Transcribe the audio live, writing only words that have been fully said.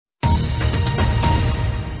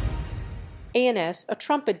ANS A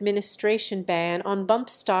Trump administration ban on bump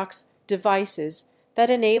stocks devices that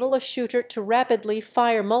enable a shooter to rapidly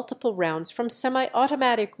fire multiple rounds from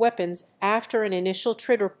semi-automatic weapons after an initial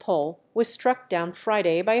trigger pull was struck down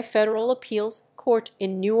Friday by a federal appeals court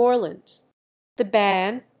in New Orleans. The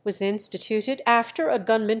ban was instituted after a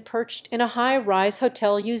gunman perched in a high-rise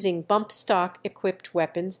hotel using bump stock-equipped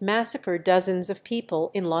weapons massacred dozens of people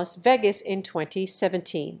in Las Vegas in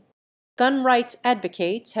 2017. Gun rights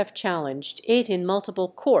advocates have challenged it in multiple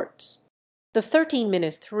courts. The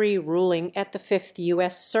 13-3 ruling at the Fifth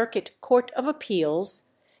U.S. Circuit Court of Appeals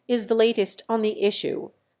is the latest on the issue,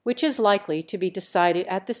 which is likely to be decided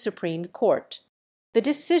at the Supreme Court. The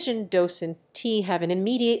decision doesn't have an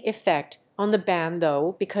immediate effect on the ban,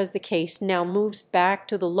 though, because the case now moves back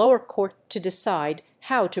to the lower court to decide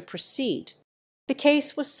how to proceed. The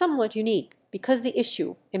case was somewhat unique because the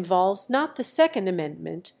issue involves not the Second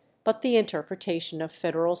Amendment, but the interpretation of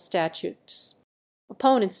federal statutes.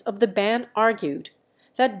 Opponents of the ban argued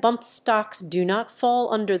that bump stocks do not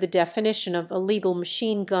fall under the definition of illegal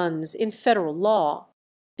machine guns in federal law.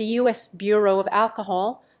 The U.S. Bureau of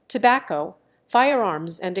Alcohol, Tobacco,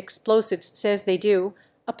 Firearms and Explosives says they do,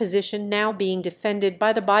 a position now being defended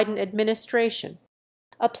by the Biden administration.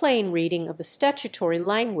 A plain reading of the statutory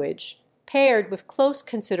language, paired with close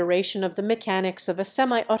consideration of the mechanics of a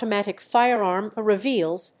semi-automatic firearm,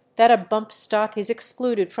 reveals that a bump stock is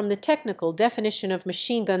excluded from the technical definition of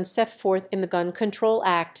machine gun set forth in the Gun Control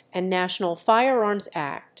Act and National Firearms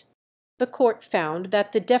Act. The court found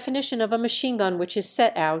that the definition of a machine gun, which is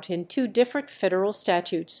set out in two different federal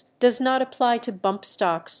statutes, does not apply to bump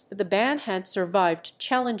stocks. The ban had survived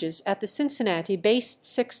challenges at the Cincinnati-based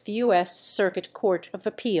 6th U.S. Circuit Court of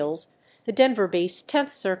Appeals, the Denver-based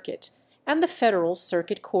 10th Circuit, and the Federal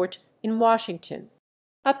Circuit Court in Washington.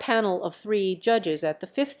 A panel of 3 judges at the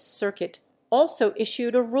Fifth Circuit also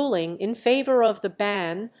issued a ruling in favor of the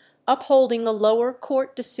ban, upholding a lower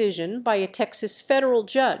court decision by a Texas federal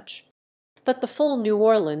judge. But the full New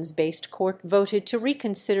Orleans-based court voted to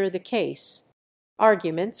reconsider the case.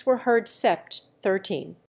 Arguments were heard Sept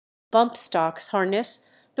 13. Bump stocks harness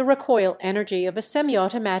the recoil energy of a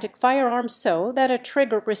semi-automatic firearm so that a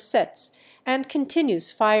trigger resets and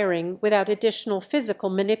continues firing without additional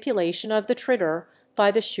physical manipulation of the trigger by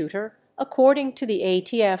the shooter. According to the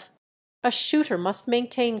ATF, a shooter must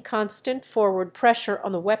maintain constant forward pressure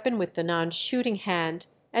on the weapon with the non-shooting hand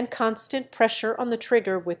and constant pressure on the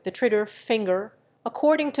trigger with the trigger finger,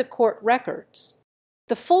 according to court records.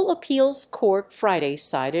 The full appeals court Friday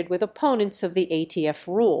sided with opponents of the ATF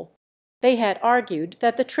rule. They had argued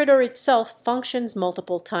that the trigger itself functions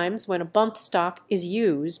multiple times when a bump stock is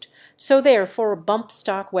used, so therefore bump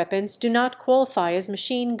stock weapons do not qualify as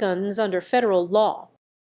machine guns under federal law.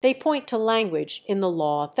 They point to language in the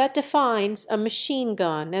law that defines a machine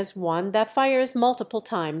gun as one that fires multiple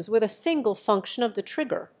times with a single function of the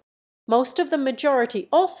trigger. Most of the majority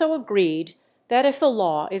also agreed that if the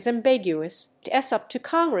law is ambiguous, it's up to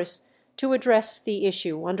Congress to address the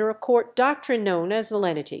issue under a court doctrine known as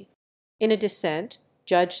lenity. In a dissent,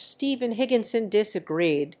 Judge Stephen Higginson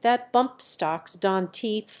disagreed that bump stocks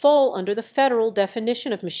fall under the federal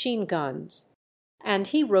definition of machine guns, and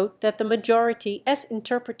he wrote that the majority's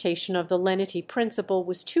interpretation of the lenity principle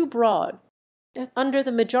was too broad. Under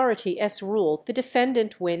the majority's rule, the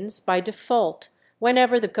defendant wins by default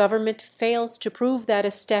whenever the government fails to prove that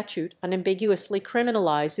a statute unambiguously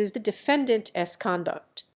criminalizes the defendant's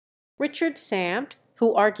conduct. Richard Samp,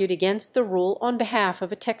 who argued against the rule on behalf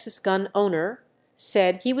of a Texas gun owner,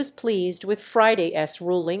 said he was pleased with Friday's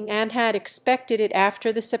ruling and had expected it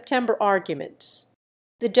after the September arguments.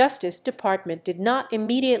 The Justice Department did not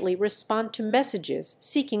immediately respond to messages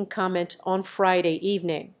seeking comment on Friday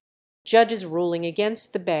evening. Judges ruling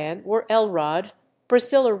against the ban were Elrod,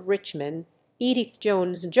 Priscilla Richman, Edith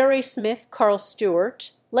Jones, Jerry Smith, Carl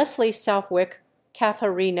Stewart, Leslie Southwick,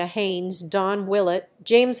 Catharina Haynes, Don Willett,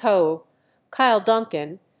 James Ho, Kyle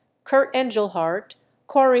Duncan, Kurt Engelhardt,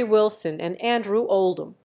 Corey Wilson, and Andrew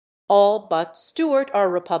Oldham. All but Stewart are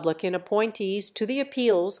Republican appointees to the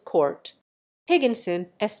appeals court.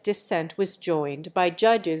 Higginson's dissent was joined by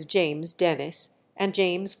Judges James Dennis and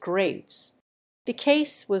James Graves. The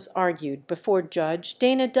case was argued before Judge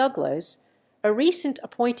Dana Douglas, a recent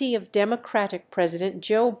appointee of Democratic President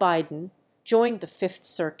Joe Biden, joined the Fifth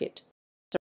Circuit.